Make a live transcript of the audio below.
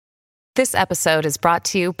This episode is brought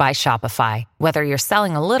to you by Shopify. Whether you're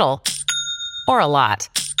selling a little or a lot,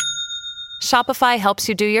 Shopify helps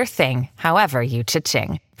you do your thing, however you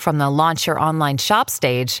cha-ching. From the launch your online shop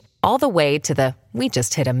stage, all the way to the we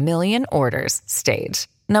just hit 1 million orders stage.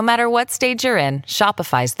 No matter what stage you're in,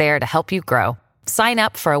 Shopify's there to help you grow. Sign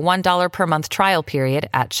up for a $1 per month trial period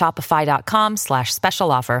at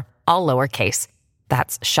shopify.com/special offer, all lowercase.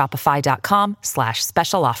 That's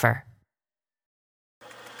shopify.com/special offer.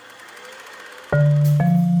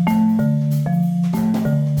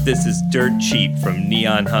 This is Dirt Cheap from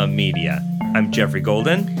Neon Hum Media. I'm Jeffrey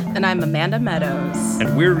Golden. And I'm Amanda Meadows.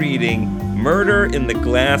 And we're reading Murder in the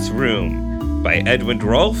Glass Room by Edwin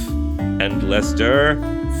Rolfe and Lester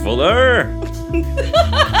Fuller.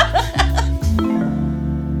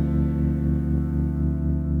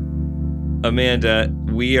 Amanda,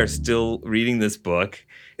 we are still reading this book,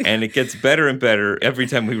 and it gets better and better every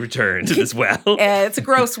time we return to this well. It's a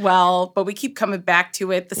gross well, but we keep coming back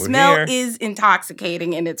to it. The smell is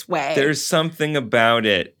intoxicating in its way. There's something about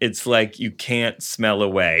it. It's like you can't smell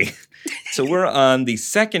away. So we're on the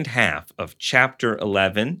second half of chapter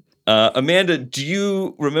 11. Amanda, do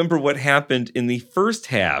you remember what happened in the first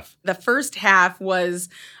half? The first half was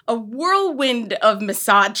a whirlwind of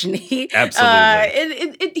misogyny.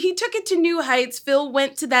 Absolutely. He took it to new heights. Phil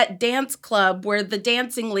went to that dance club where the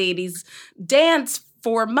dancing ladies dance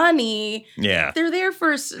for money. Yeah. They're there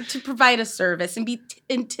to provide a service and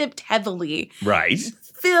tipped heavily. Right.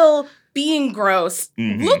 Phil being gross,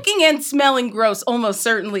 looking and smelling gross almost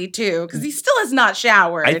certainly too, because he still has not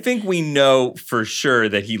showered. I think we know for sure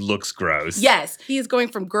that he looks gross. Yes, he is going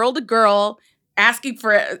from girl to girl, asking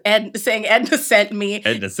for saying Edna sent me.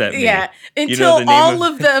 Edna sent me. Yeah, until all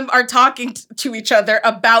of them are talking to each other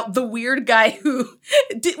about the weird guy who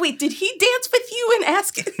did he dance with you and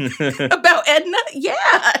ask about Edna?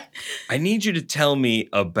 Yeah. I need you to tell me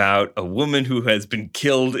about a woman who has been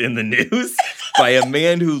killed in the news by a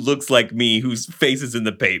man who looks like me, whose face is in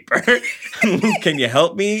the paper. Can you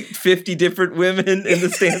help me? 50 different women in the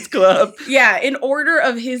dance club? Yeah, in order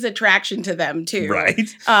of his attraction to them, too. Right.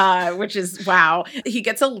 Which is, wow. He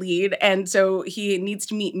gets a lead, and so he needs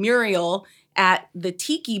to meet Muriel at the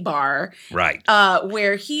Tiki bar. Right.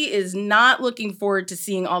 Where he is not looking forward to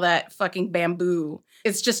seeing all that fucking bamboo.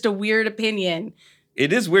 It's just a weird opinion.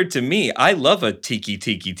 It is weird to me. I love a tiki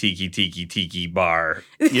bar,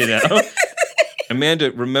 you know?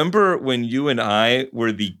 Amanda, remember when you and I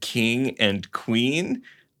were the king and queen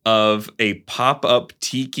of a pop-up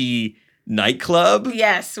tiki nightclub?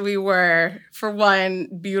 Yes, we were. For one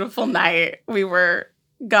beautiful night, we were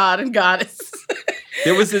god and goddess.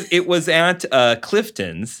 It was at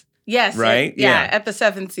Clifton's. Yes. Right? Yeah, at the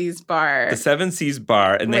Seven Seas Bar. The Seven Seas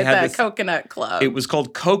Bar. And they had this Coconut Club. It was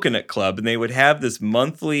called Coconut Club, and they would have this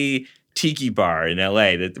monthly tiki bar in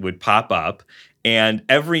LA that would pop up. And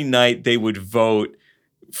every night they would vote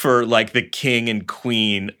for like the king and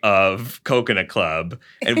queen of Coconut Club.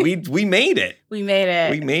 And we made it. We made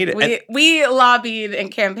it. We lobbied and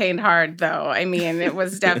campaigned hard, though. I mean, it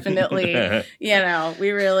was definitely,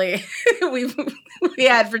 we really, we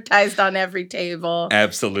advertised on every table.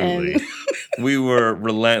 Absolutely. We were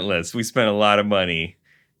relentless. We spent a lot of money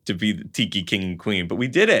to be the tiki king and queen, but we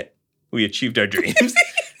did it. We achieved our dreams.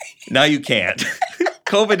 Now you can't.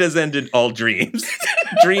 COVID has ended all dreams.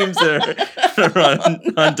 Dreams are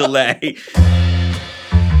on delay.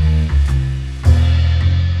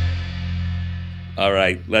 All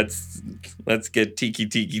right, let's get tiki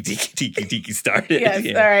started. Yes,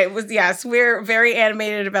 yeah. All right. Yes, we're very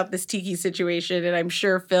animated about this tiki situation, and I'm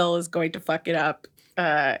sure Phil is going to fuck it up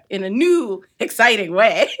in a new, exciting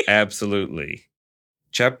way. Absolutely.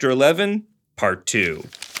 Chapter 11, Part 2.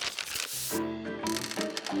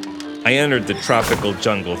 I entered the tropical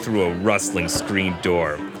jungle through a rustling screen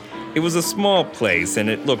door. It was a small place, and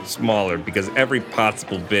it looked smaller because every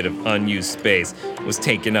possible bit of unused space was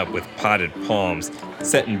taken up with potted palms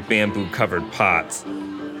set in bamboo-covered pots.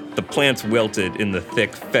 The plants wilted in the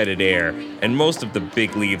thick, fetid air, and most of the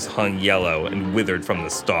big leaves hung yellow and withered from the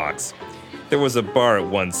stalks. There was a bar at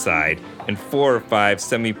one side, and 4 or 5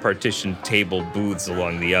 semi-partitioned table booths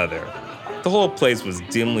along the other. The whole place was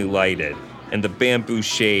dimly lighted, and the bamboo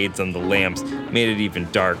shades on the lamps made it even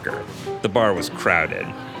darker. The bar was crowded.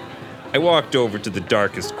 I walked over to the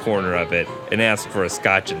darkest corner of it and asked for a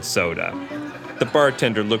scotch and soda. The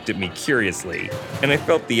bartender looked at me curiously, and I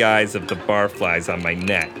felt the eyes of the barflies on my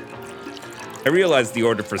neck. I realized the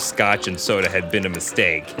order for scotch and soda had been a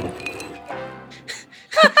mistake.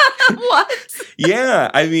 What?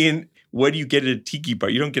 Yeah, I mean, what do you get at a tiki bar?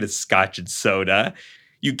 You don't get a scotch and soda.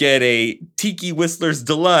 You get a Tiki Whistler's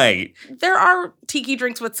Delight. There are tiki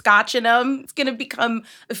drinks with scotch in them. It's going to become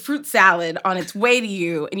a fruit salad on its way to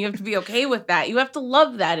you, and you have to be okay with that. You have to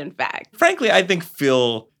love that, in fact. Frankly, I think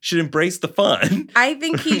Phil should embrace the fun. I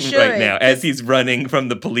think he should. Right now, as he's running from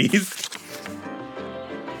the police.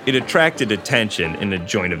 It attracted attention in a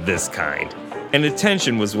joint of this kind, and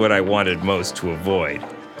attention was what I wanted most to avoid.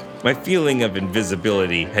 My feeling of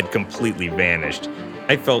invisibility had completely vanished.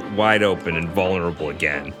 I felt wide open and vulnerable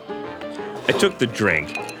again. I took the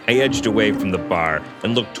drink. I edged away from the bar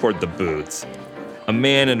and looked toward the booths. A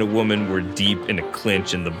man and a woman were deep in a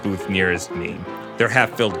clinch in the booth nearest me. Their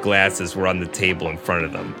half-filled glasses were on the table in front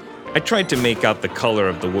of them. I tried to make out the color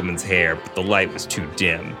of the woman's hair, but the light was too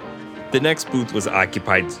dim. The next booth was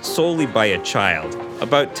occupied solely by a child,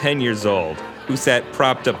 about 10 years old, who sat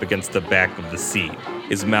propped up against the back of the seat,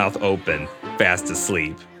 his mouth open, fast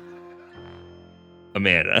asleep.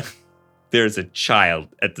 Amanda, there's a child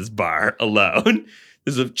at this bar alone.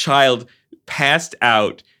 There's a child passed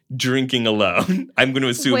out drinking alone. I'm going to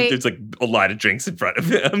assume there's like a lot of drinks in front of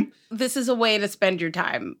him. This is a way to spend your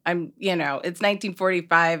time. It's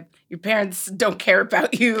 1945. Your parents don't care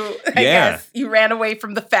about you. I guess you ran away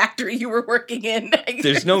from the factory you were working in.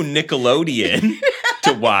 There's no Nickelodeon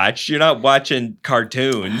to watch. You're not watching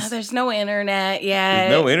cartoons. There's no internet yet.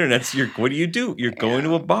 There's no internet. So what do? You're going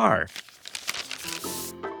to a bar.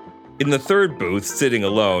 In the third booth, sitting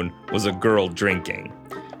alone, was a girl drinking.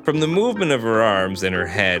 From the movement of her arms and her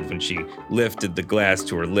head when she lifted the glass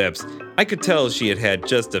to her lips, I could tell she had had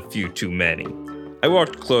just a few too many. I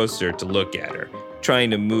walked closer to look at her, trying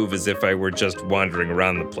to move as if I were just wandering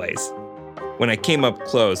around the place. When I came up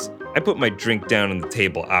close, I put my drink down on the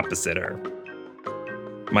table opposite her.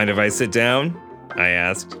 "Mind if I sit down?" I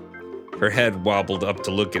asked. Her head wobbled up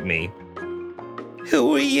to look at me.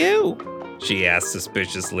 "Who are you?" she asked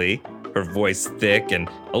suspiciously, her voice thick and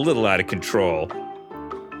a little out of control.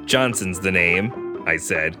 "Johnson's the name," I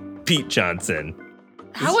said. "Pete Johnson."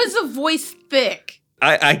 How is a voice thick?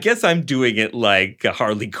 I guess I'm doing it like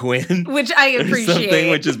Harley Quinn. Which I appreciate.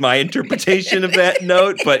 Which is my interpretation of that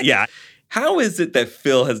note. But yeah, how is it that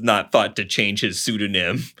Phil has not thought to change his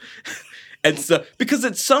pseudonym? And so, because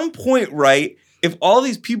at some point, right, if all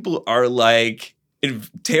these people are like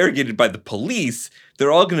interrogated by the police,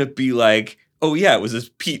 they're all going to be like, oh yeah, it was this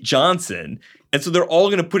Pete Johnson. And so they're all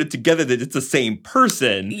going to put it together that it's the same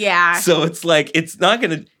person. Yeah. So it's like, it's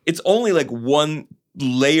only like one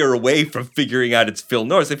layer away from figuring out it's Phil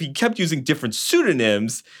Norris. If he kept using different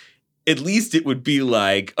pseudonyms, at least it would be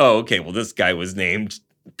like, oh, okay, well, this guy was named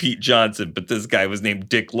Pete Johnson, but this guy was named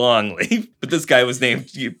Dick Longleaf, but this guy was named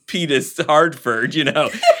Petus Hardford,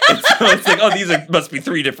 And so it's like, oh, must be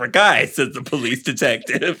three different guys, says the police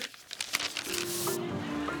detective.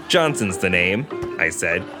 "Johnson's the name," I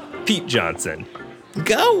said. "Pete Johnson."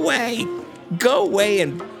 Go away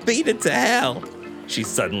and beat it to hell," she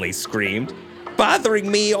suddenly screamed.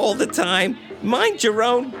 "Bothering me all the time. Mind your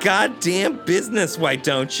own goddamn business, why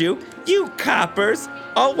don't you? You coppers,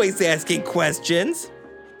 always asking questions."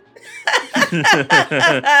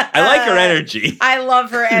 I like her energy. I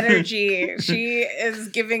love her energy. She is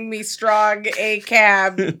giving me strong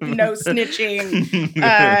ACAB, no snitching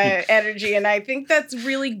energy. And I think that's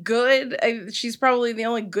really good. She's probably the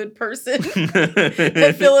only good person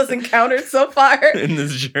that Phil has encountered so far. In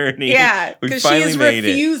this journey. Yeah, because she is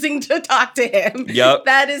refusing to talk to him. Yep.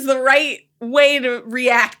 That is the right way to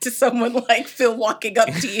react to someone like Phil walking up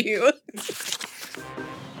to you.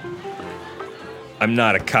 "I'm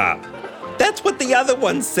not a cop." "That's what the other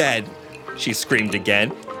one said," she screamed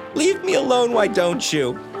again. "Leave me alone, why don't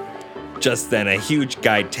you?" Just then, a huge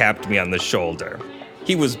guy tapped me on the shoulder.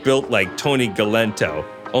 He was built like Tony Galento,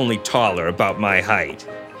 only taller, about my height.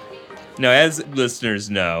 Now, as listeners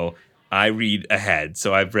know, I read ahead,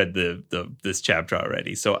 so I've read this chapter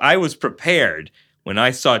already. So I was prepared when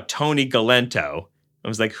I saw Tony Galento. I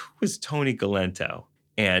was like, who is Tony Galento?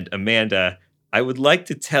 And Amanda, I would like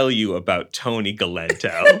to tell you about Tony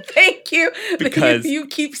Galento. Thank you. Because you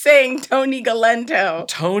keep saying Tony Galento.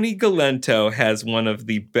 Tony Galento has one of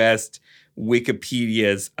the best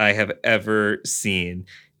Wikipedias I have ever seen.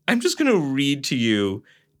 I'm just going to read to you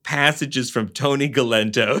passages from Tony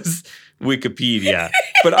Galento's Wikipedia.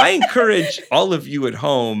 But I encourage all of you at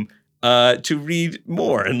home to read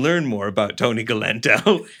more and learn more about Tony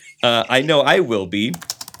Galento. I know I will be.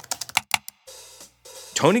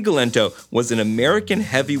 Tony Galento was an American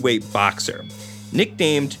heavyweight boxer,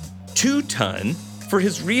 nicknamed Two-Ton for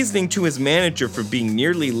his reasoning to his manager for being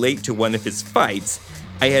nearly late to one of his fights.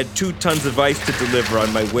 "I had 2 tons of ice to deliver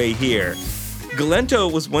on my way here."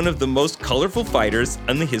 Galento was one of the most colorful fighters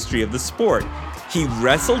in the history of the sport. He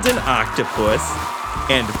wrestled an octopus,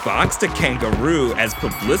 and boxed a kangaroo as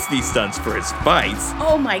publicity stunts for his fights.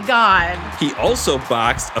 Oh my God. He also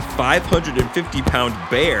boxed a 550-pound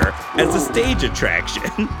bear as a stage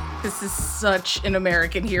attraction. This is such an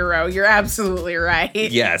American hero. You're absolutely right.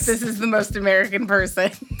 Yes. This is the most American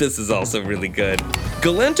person. This is also really good.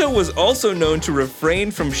 Galento was also known to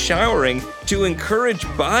refrain from showering to encourage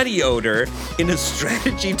body odor in a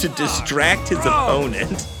strategy to distract his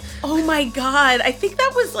opponent. Oh my God. I think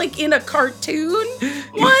that was like in a cartoon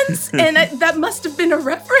once, and that must have been a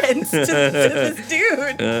reference to this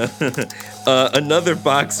dude. Another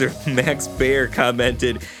boxer, Max Baer,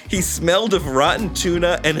 commented, he smelled of rotten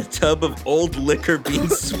tuna and a tub of old liquor being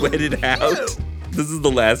sweated out. This is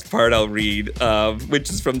the last part I'll read,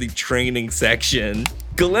 which is from the training section.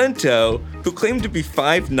 Galento, who claimed to be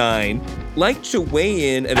 5'9", liked to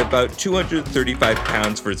weigh in at about 235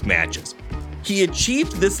 pounds for his matches. He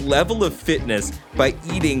achieved this level of fitness by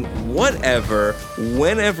eating whatever,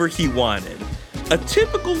 whenever he wanted. A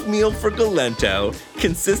typical meal for Galento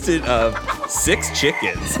consisted of 6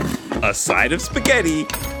 chickens, a side of spaghetti,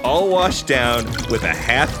 all washed down with a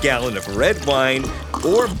half-gallon of red wine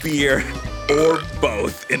or beer or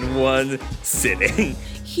both in one sitting.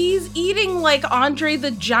 He's eating like Andre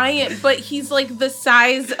the Giant, but he's like the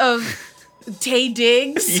size of Tay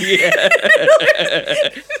Diggs. Yeah.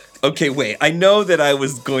 Okay, wait. I know that I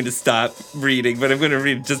was going to stop reading, but I'm going to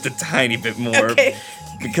read just a tiny bit more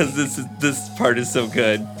because this part is so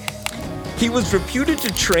good. He was reputed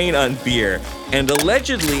to train on beer and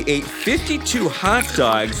allegedly ate 52 hot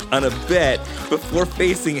dogs on a bet before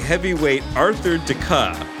facing heavyweight Arthur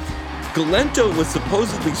Deca. Galento was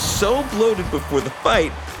supposedly so bloated before the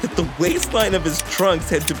fight that the waistline of his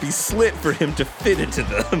trunks had to be slit for him to fit into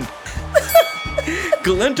them.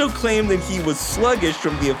 Galento claimed that he was sluggish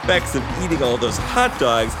from the effects of eating all those hot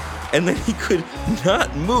dogs and that he could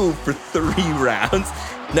not move for 3 rounds.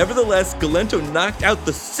 Nevertheless, Galento knocked out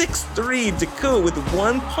the 6'3" Deca with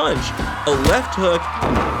one punch, a left hook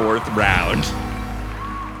in the 4th round.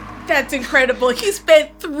 That's incredible. He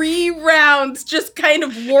spent 3 rounds just kind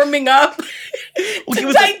of warming up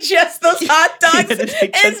to digest those hot dogs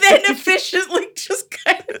and then efficiently just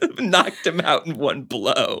kind of knocked him out in one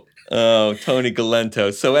blow. Oh, Tony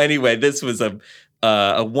Galento. So anyway, this was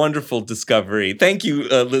a wonderful discovery. Thank you,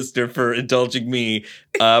 listener, for indulging me.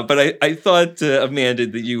 But I thought, Amanda,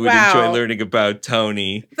 that you would enjoy learning about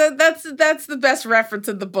Tony. That's the best reference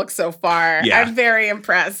in the book so far. Yeah. I'm very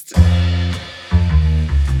impressed.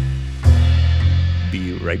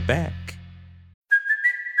 Be right back.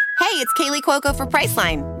 Hey, it's Kaylee Cuoco for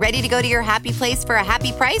Priceline. Ready to go to your happy place for a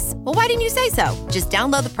happy price? Well, why didn't you say so? Just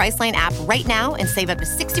download the Priceline app right now and save up to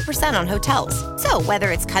 60% on hotels. So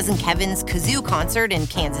whether it's Cousin Kevin's Kazoo Concert in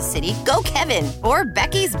Kansas City, go Kevin, or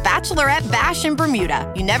Becky's Bachelorette Bash in Bermuda,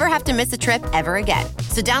 you never have to miss a trip ever again.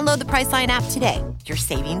 So download the Priceline app today. Your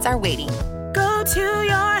savings are waiting. Go to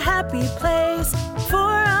your happy place for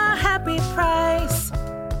a happy price.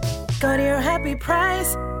 Go to your happy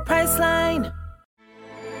price, Priceline.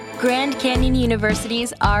 Grand Canyon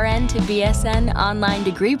University's RN to BSN online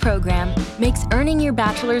degree program makes earning your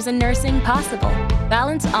bachelor's in nursing possible.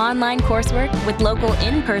 Balance online coursework with local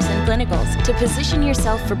in-person clinicals to position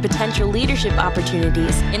yourself for potential leadership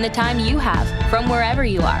opportunities in the time you have from wherever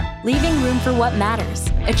you are, leaving room for what matters.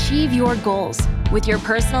 Achieve your goals with your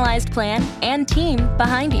personalized plan and team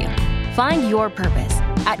behind you. Find your purpose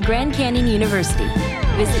at Grand Canyon University.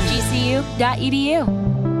 Visit gcu.edu.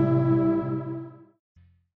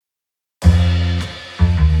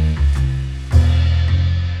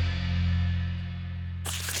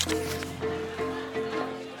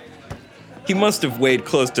 He must have weighed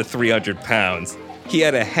close to 300 pounds. He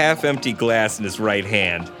had a half-empty glass in his right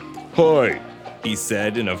hand. "Hi," he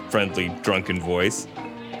said in a friendly, drunken voice.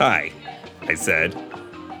 "Hi," I said.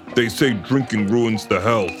 "They say drinking ruins the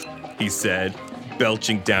health," he said,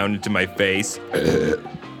 belching down into my face.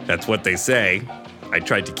 "That's what they say." I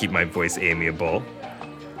tried to keep my voice amiable.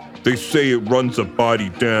 "They say it runs a body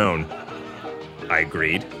down." I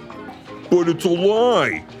agreed. "But it's a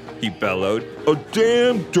lie," he bellowed. "A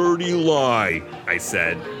damn dirty lie," I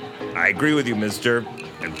said. "I agree with you, mister,"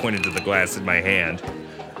 and pointed to the glass in my hand.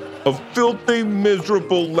 "A filthy,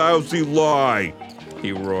 miserable, lousy lie,"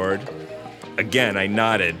 he roared. Again, I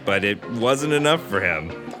nodded, but it wasn't enough for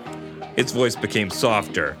him. His voice became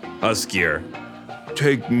softer, huskier.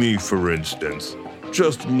 "Take me, for instance.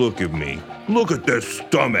 Just look at me. Look at this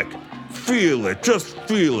stomach. Feel it, just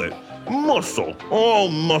feel it. Muscle, all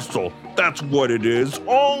muscle. That's what it is,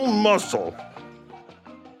 all muscle."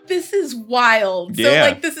 This is wild. Yeah. So,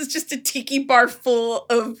 like, this is just a tiki bar full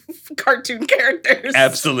of cartoon characters.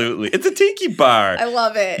 Absolutely. It's a tiki bar. I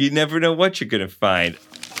love it. You never know what you're going to find.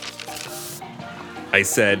 I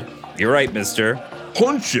said, "You're right, mister,"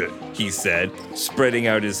 Punch it. he said, spreading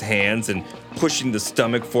out his hands and pushing the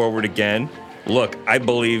stomach forward again. "Look, I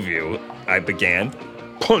believe you," I began.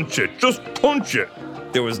 Punch it. Just punch it.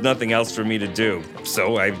 There was nothing else for me to do,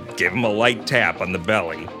 so I gave him a light tap on the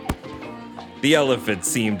belly. The elephant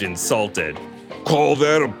seemed insulted. Call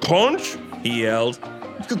that a punch? He yelled.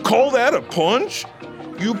 You call that a punch?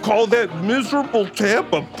 You call that miserable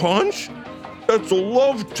tap a punch? That's a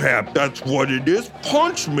love tap, that's what it is.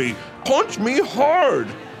 Punch me hard.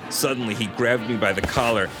 Suddenly, he grabbed me by the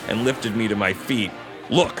collar and lifted me to my feet.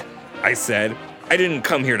 "Look," I said, "I didn't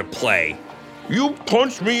come here to play." You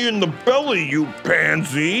punch me in the belly, you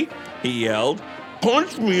pansy. He yelled.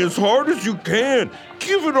 Punch me as hard as you can.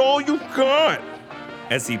 Give it all you got.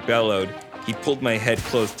 As he bellowed, he pulled my head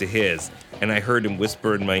close to his, and I heard him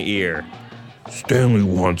whisper in my ear. Stanley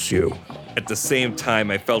wants you. At the same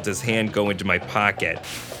time, I felt his hand go into my pocket.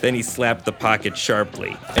 Then he slapped the pocket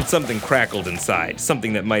sharply, and something crackled inside,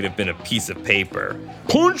 something that might have been a piece of paper.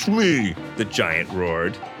 Punch me, the giant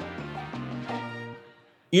roared.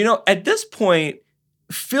 You know, at this point,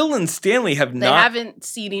 Phil and Stanley have They haven't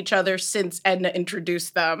seen each other since Edna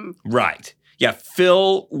introduced them. Right. Yeah,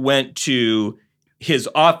 Phil went to his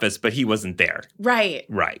office, but he wasn't there. Right.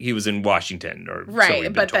 Right. He was in Washington.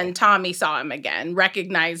 Right, but then Tommy saw him again,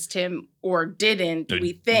 recognized him or didn't,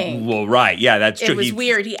 we think. Well, right. Yeah, that's true. It was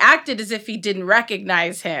weird. He acted as if he didn't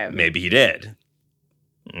recognize him. Maybe he did.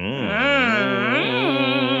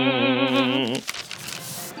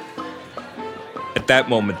 At that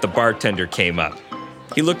moment, the bartender came up.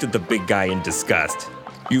 He looked at the big guy in disgust.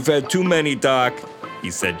 "You've had too many, Doc,"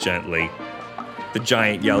 he said gently. The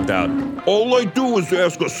giant yelled out, all I do is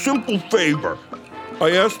ask a simple favor.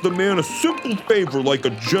 I ask the man a simple favor like a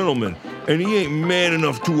gentleman, and he ain't man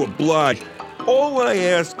enough to oblige. All I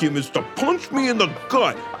ask him is to punch me in the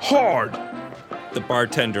gut, hard. The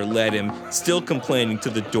bartender led him, still complaining, to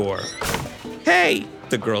the door. "Hey,"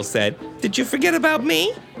 the girl said, "did you forget about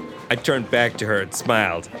me?" I turned back to her and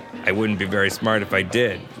smiled. I wouldn't be very smart if I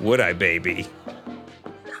did, would I, baby?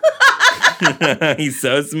 He's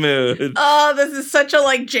so smooth. Oh, this is such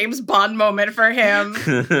a James Bond moment for him.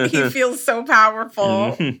 He feels so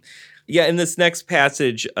powerful. Yeah, in this next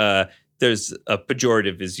passage, there's a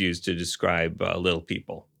pejorative is used to describe little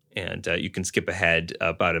people. And you can skip ahead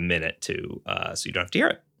about a minute to so you don't have to hear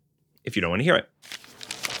it, if you don't want to hear it.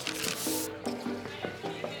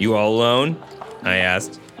 "You all alone?" I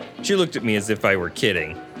asked. She looked at me as if I were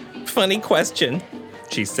kidding. "Funny question,"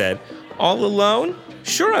 she said. "All alone?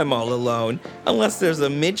 Sure, I'm all alone, unless there's a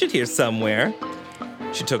midget here somewhere."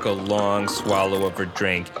 She took a long swallow of her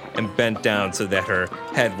drink and bent down so that her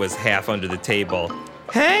head was half under the table.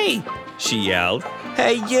 "Hey," she yelled.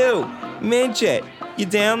 "Hey, you, midget, you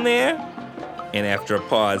down there?" And after a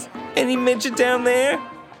pause, "Any midget down there?"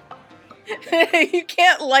 You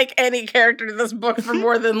can't like any character in this book for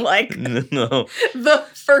more than No. the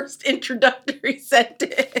first introductory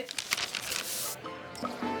sentence.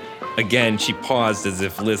 Again, she paused as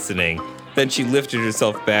if listening. Then she lifted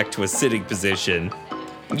herself back to a sitting position.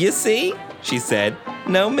 "You see?" she said.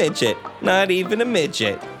 "No midget, not even a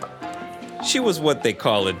midget." She was what they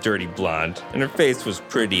call a dirty blonde, and her face was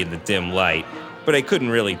pretty in the dim light, but I couldn't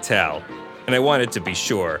really tell, and I wanted to be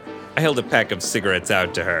sure. I held a pack of cigarettes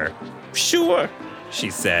out to her. "Sure," she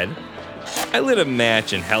said. I lit a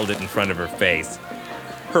match and held it in front of her face.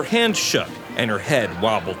 Her hand shook and her head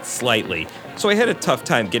wobbled slightly, so I had a tough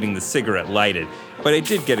time getting the cigarette lighted, but I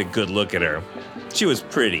did get a good look at her. She was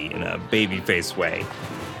pretty in a baby-face way.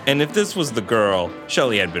 And if this was the girl,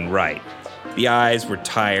 Shelley had been right. The eyes were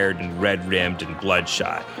tired and red-rimmed and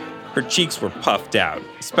bloodshot. Her cheeks were puffed out,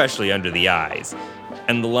 especially under the eyes,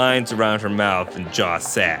 and the lines around her mouth and jaw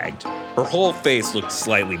sagged. Her whole face looked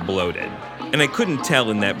slightly bloated, and I couldn't tell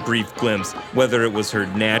in that brief glimpse whether it was her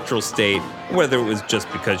natural state or whether it was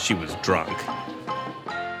just because she was drunk.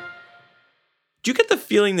 Do you get the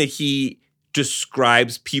feeling that he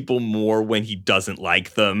describes people more when he doesn't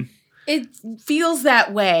like them? It feels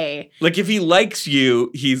that way. Like if he likes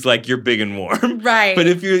you, he's like, "You're big and warm." Right. But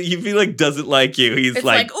if he like doesn't like you, he's it's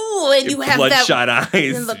like, "Ooh, and you have bloodshot that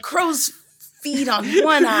eyes." And the crow's feet on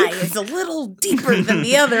one eye is a little deeper than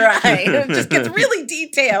the other eye. It just gets really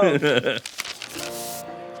detailed.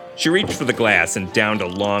 She reached for the glass and downed a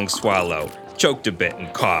long swallow, choked a bit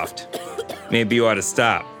and coughed. "Maybe you ought to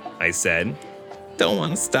stop," I said. "Don't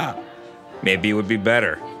want to stop." "Maybe it would be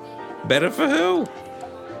better." "Better for who?"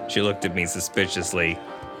 She looked at me suspiciously.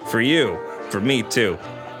 "For you. For me, too.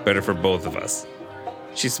 Better for both of us.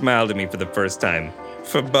 She smiled at me for the first time.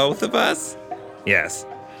 For both of us? Yes.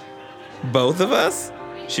 Both of us?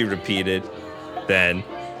 She repeated. Then,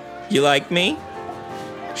 you like me?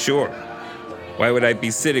 Sure. Why would I be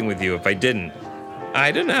sitting with you if I didn't?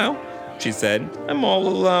 I don't know, she said. I'm all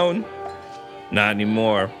alone. Not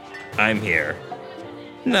anymore. I'm here.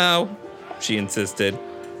 No, she insisted.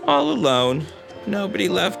 All alone. Nobody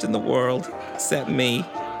left in the world except me.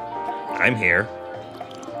 I'm here.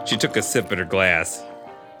 She took a sip at her glass.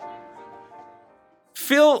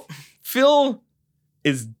 Phil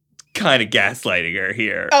is kind of gaslighting her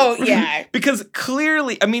here. Oh, yeah. Because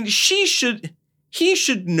clearly, I mean, he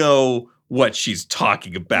should know what she's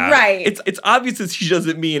talking about. Right. It's obvious that she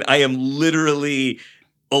doesn't mean I am literally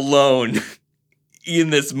alone in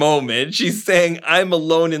this moment. She's saying I'm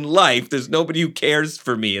alone in life. There's nobody who cares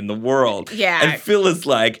for me in the world. Yeah. And Phil is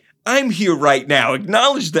like, I'm here right now.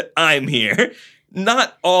 Acknowledge that I'm here.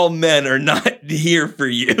 Not all men are not here for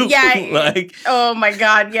you. Yeah. Like, oh my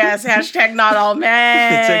God. Yes. Hashtag not all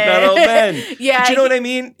men. Hashtag not all men. Yeah. Do you know what I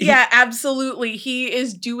mean? Yeah, absolutely. He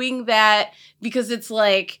is doing that because it's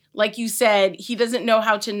like you said, he doesn't know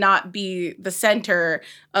how to not be the center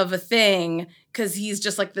of a thing because he's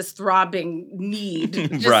just like this throbbing need,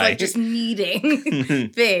 just right. just needing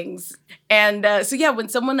things. And so yeah, when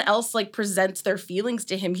someone else like presents their feelings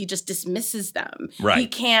to him, he just dismisses them.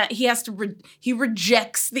 Right. He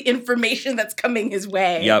rejects the information that's coming his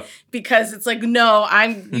way. Yep. Because it's like, no,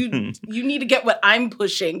 you need to get what I'm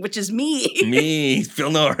pushing, which is me. Me,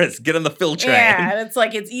 Phil Norris, get on the Phil train. Yeah, and it's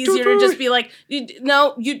like, it's easier to just be like,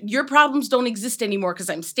 no, your problems don't exist anymore because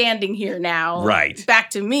I'm standing here now. Right.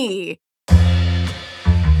 Back to me.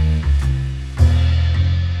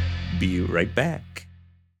 Be right back.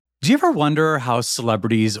 Do you ever wonder how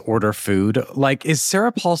celebrities order food? Like, is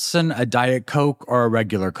Sarah Paulson a Diet Coke or a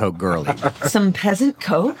regular Coke girlie? Some peasant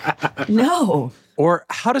Coke? No. Or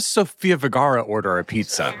how does Sofia Vergara order a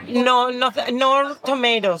pizza? No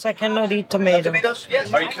tomatoes. I cannot eat tomatoes.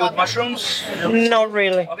 Yes. Are you cool with mushrooms? Not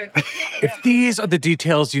really. If these are the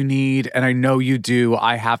details you need, and I know you do,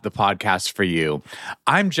 I have the podcast for you.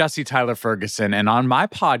 I'm Jesse Tyler Ferguson, and on my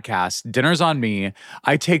podcast, Dinners on Me,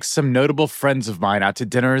 I take some notable friends of mine out to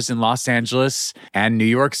dinners in Los Angeles and New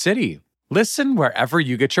York City. Listen wherever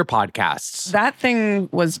you get your podcasts. That thing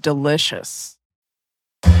was delicious.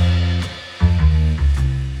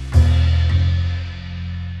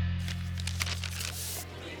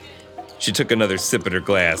 She took another sip at her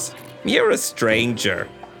glass. You're a stranger.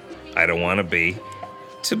 I don't want to be.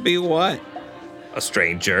 To be what? A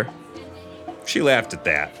stranger. She laughed at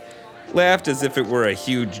that. Laughed as if it were a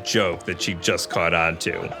huge joke that she'd just caught on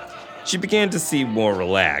to. She began to seem more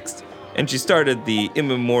relaxed, and she started the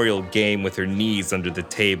immemorial game with her knees under the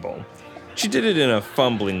table. She did it in a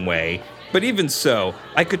fumbling way, but even so,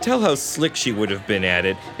 I could tell how slick she would have been at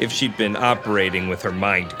it if she'd been operating with her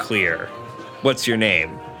mind clear. What's your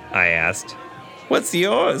name? I asked. What's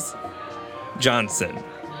yours? Johnson.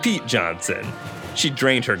 Pete Johnson. She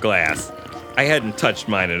drained her glass. I hadn't touched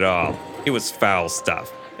mine at all. It was foul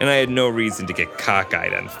stuff, and I had no reason to get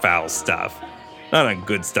cockeyed on foul stuff. Not on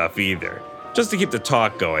good stuff either. Just to keep the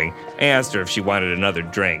talk going, I asked her if she wanted another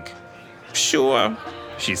drink. Sure,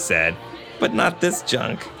 she said, but not this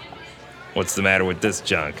junk. What's the matter with this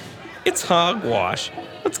junk? It's hogwash.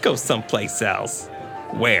 Let's go someplace else.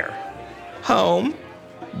 Where? Home.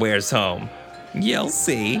 Where's home? You'll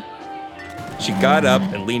see. She got up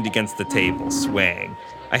and leaned against the table, swaying.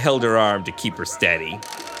 I held her arm to keep her steady.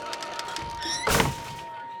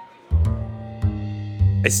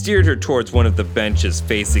 I steered her towards one of the benches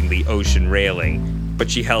facing the ocean railing, but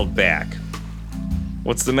she held back.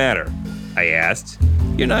 What's the matter? I asked.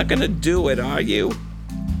 You're not gonna do it, are you?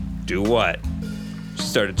 Do what? She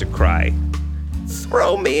started to cry.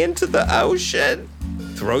 Throw me into the ocean.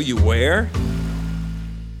 Throw you where?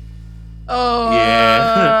 Oh,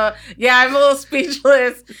 yeah. Yeah, I'm a little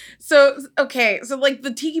speechless. So like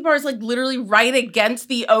the tiki bar is like literally right against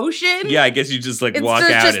the ocean. Yeah, I guess you just like walk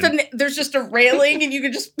out there's just a railing and you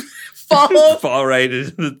can just fall right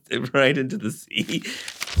into the sea.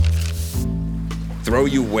 Throw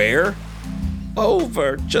you where?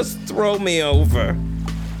 Over. Just throw me over.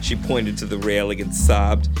 She pointed to the railing and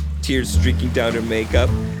sobbed, tears streaking down her makeup.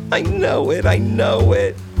 I know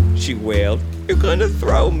it, she wailed. You're gonna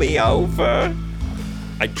throw me over.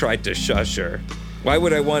 I tried to shush her. Why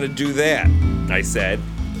would I want to do that? I said.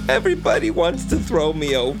 Everybody wants to throw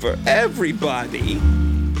me over. Everybody.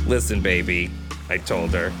 Listen, baby, I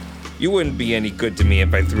told her. You wouldn't be any good to me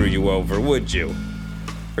if I threw you over, would you?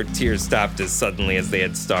 Her tears stopped as suddenly as they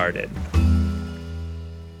had started.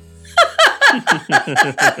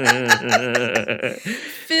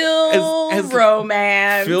 Phil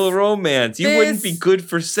romance. Phil romance. You wouldn't be good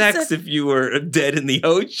for sex if you were dead in the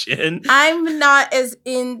ocean. I'm not as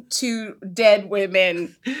into dead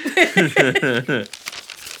women.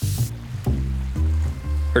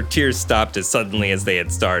 Her tears stopped as suddenly as they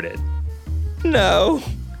had started. No,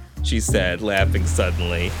 she said, laughing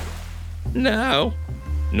suddenly. No,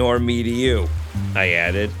 nor me to you, I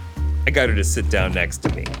added. I got her to sit down next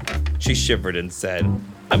to me. She shivered and said,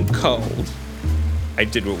 I'm cold. I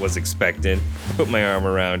did what was expected. I put my arm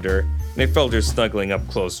around her, and I felt her snuggling up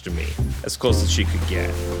close to me, as close as she could get.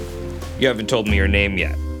 You haven't told me your name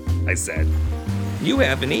yet, I said. You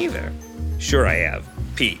haven't either. Sure I have.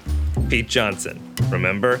 Pete. Pete Johnson.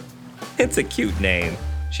 Remember? It's a cute name,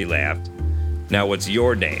 she laughed. Now what's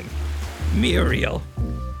your name? Muriel.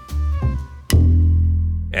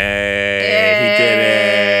 Hey,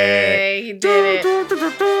 he did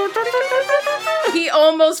it. He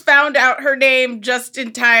almost found out her name just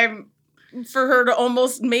in time for her to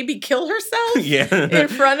almost maybe kill herself in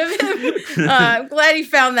front of him. I'm glad he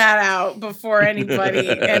found that out before anybody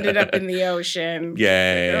ended up in the ocean.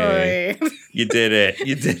 Yay. You did it.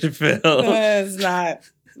 You did it, Phil. It's not.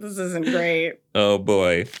 This isn't great. Oh,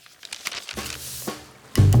 boy.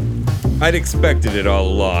 I'd expected it all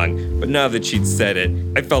along, but now that she'd said it,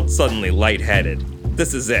 I felt suddenly lightheaded.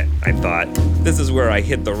 This is it, I thought. This is where I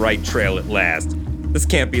hit the right trail at last. This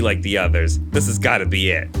can't be like the others. This has got to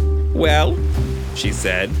be it. Well, she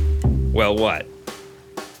said. Well, what?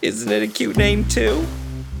 Isn't it a cute name, too?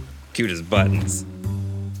 Cute as buttons.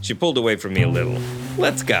 She pulled away from me a little.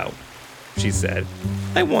 Let's go, she said.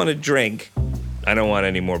 I want a drink. I don't want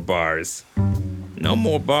any more bars. No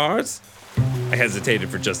more bars? I hesitated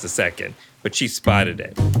for just a second, but she spotted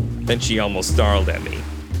it. Then she almost snarled at me.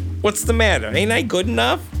 What's the matter? Ain't I good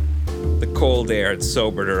enough? The cold air had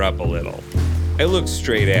sobered her up a little. I looked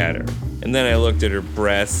straight at her, and then I looked at her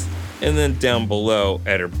breasts, and then down below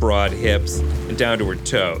at her broad hips, and down to her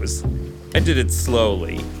toes. I did it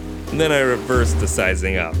slowly, and then I reversed the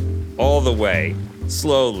sizing up, all the way,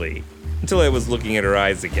 slowly, until I was looking at her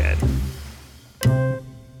eyes again.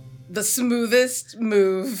 The smoothest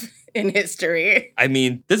move in history. I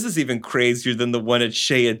mean, this is even crazier than the one at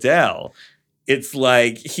Shea Adele. It's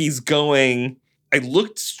like he's going, I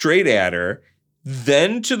looked straight at her,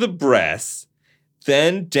 then to the breasts,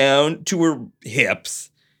 then down to her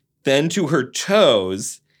hips, then to her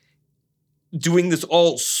toes, doing this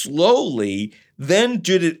all slowly, then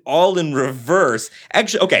did it all in reverse.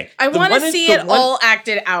 Actually, okay. I want to see it all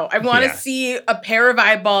acted out. I want to see a pair of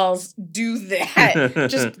eyeballs do that.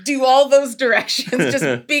 Just do all those directions,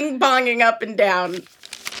 just bing-bonging up and down.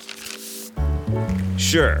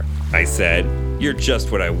 Sure, I said. You're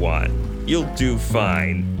just what I want. You'll do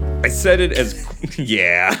fine. I said it as,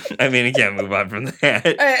 yeah. I mean, I can't move on from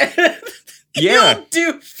that. Yeah. You'll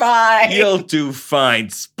do fine. You'll do fine,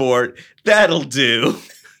 sport. That'll do.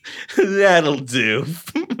 That'll do,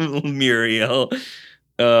 Muriel.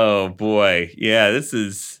 Oh boy, yeah, this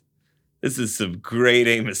is some grade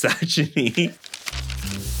A misogyny.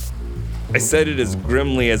 I said it as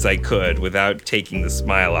grimly as I could without taking the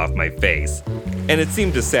smile off my face, and it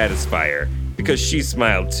seemed to satisfy her because she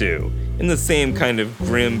smiled too, in the same kind of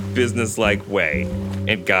grim, businesslike way,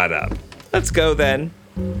 and got up. Let's go then.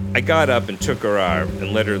 I got up and took her arm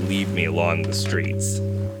and let her lead me along the streets.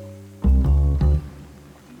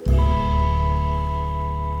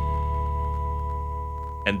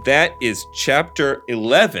 And that is chapter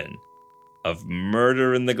 11 of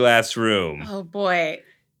Murder in the Glass Room. Oh boy.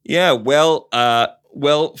 Yeah, well,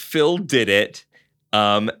 Phil did it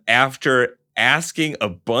after asking a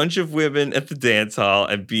bunch of women at the dance hall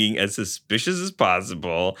and being as suspicious as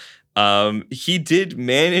possible. He did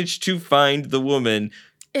manage to find the woman.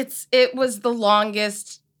 It was the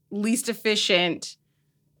longest, least efficient,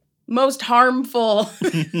 most harmful,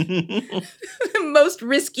 most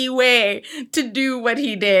risky way to do what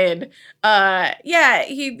he did.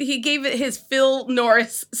 He gave it his Phil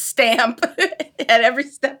Norris stamp at every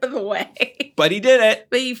step of the way. But he did it.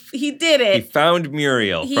 But he did it. He found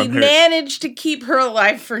Muriel. He managed to keep her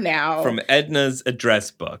alive for now. From Edna's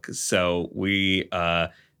address book. So we're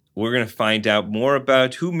going to find out more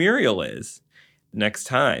about who Muriel is next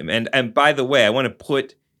time. And by the way, I want to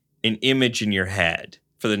put an image in your head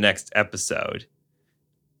for the next episode.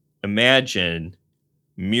 Imagine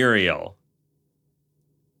Muriel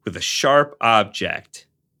with a sharp object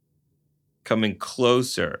coming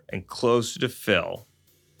closer and closer to Phil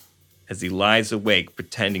as he lies awake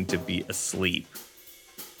pretending to be asleep.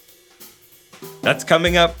 That's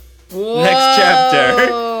coming up next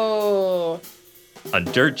chapter on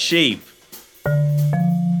Dirt Cheap.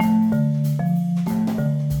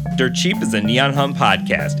 Dirt Cheap is a Neon Hum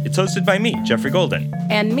podcast. It's hosted by me, Jeffrey Golden.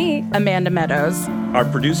 And me, Amanda Meadows. Our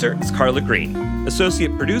producer is Carla Green.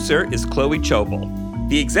 Associate producer is Chloe Chobel.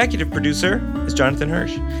 The executive producer is Jonathan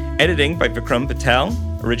Hirsch. Editing by Vikram Patel.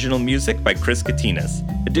 Original music by Chris Katinas.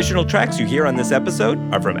 Additional tracks you hear on this episode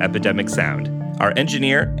are from Epidemic Sound. Our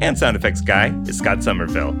engineer and sound effects guy is Scott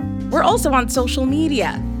Somerville. We're also on social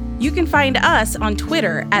media. You can find us on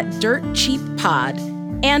Twitter at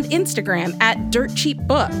DirtCheapPod and Instagram at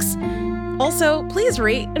DirtCheapBooks. Also, please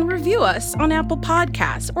rate and review us on Apple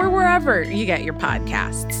Podcasts or wherever you get your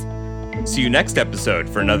podcasts. See you next episode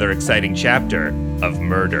for another exciting chapter of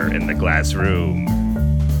Murder in the Glass Room.